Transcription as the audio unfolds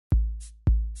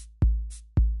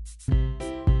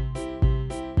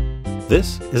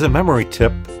This is a memory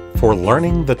tip for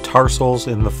learning the tarsals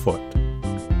in the foot.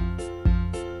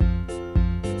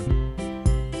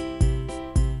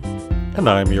 And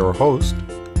I'm your host,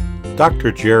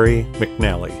 Dr. Jerry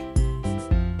McNally.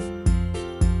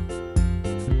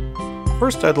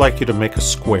 First, I'd like you to make a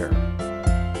square.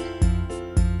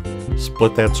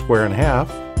 Split that square in half,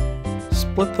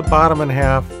 split the bottom in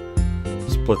half,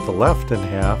 split the left in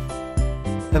half,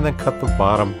 and then cut the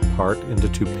bottom part into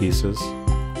two pieces,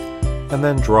 and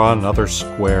then draw another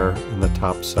square in the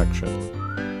top section.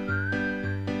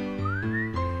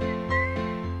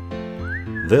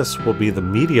 This will be the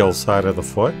medial side of the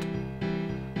foot.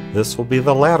 This will be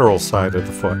the lateral side of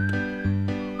the foot.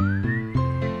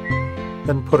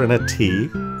 Then put in a T,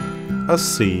 a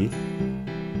C,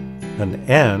 an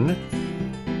N,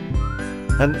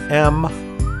 an M,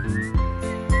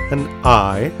 an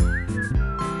I,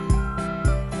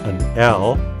 an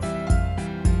L,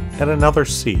 and another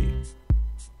C.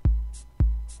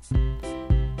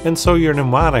 And so your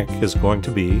mnemonic is going to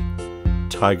be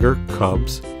tiger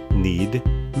cubs need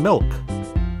milk.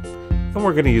 And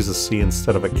we're going to use a C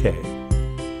instead of a K.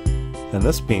 And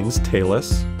this means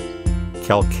talus,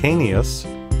 calcaneus,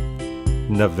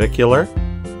 navicular,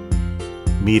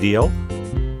 medial,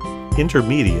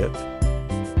 intermediate,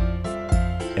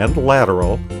 and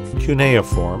lateral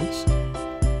cuneiforms.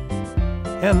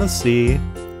 And the C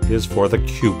is for the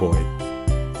cuboid.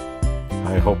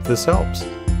 I hope this helps.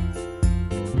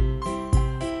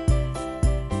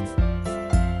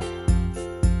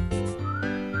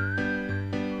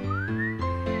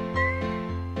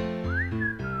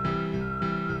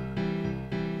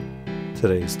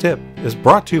 Today's tip is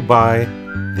brought to you by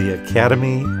the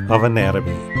Academy of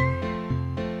Anatomy.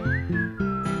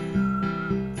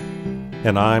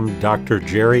 And I'm Dr.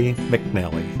 Jerry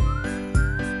McNally.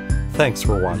 Thanks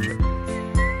for watching.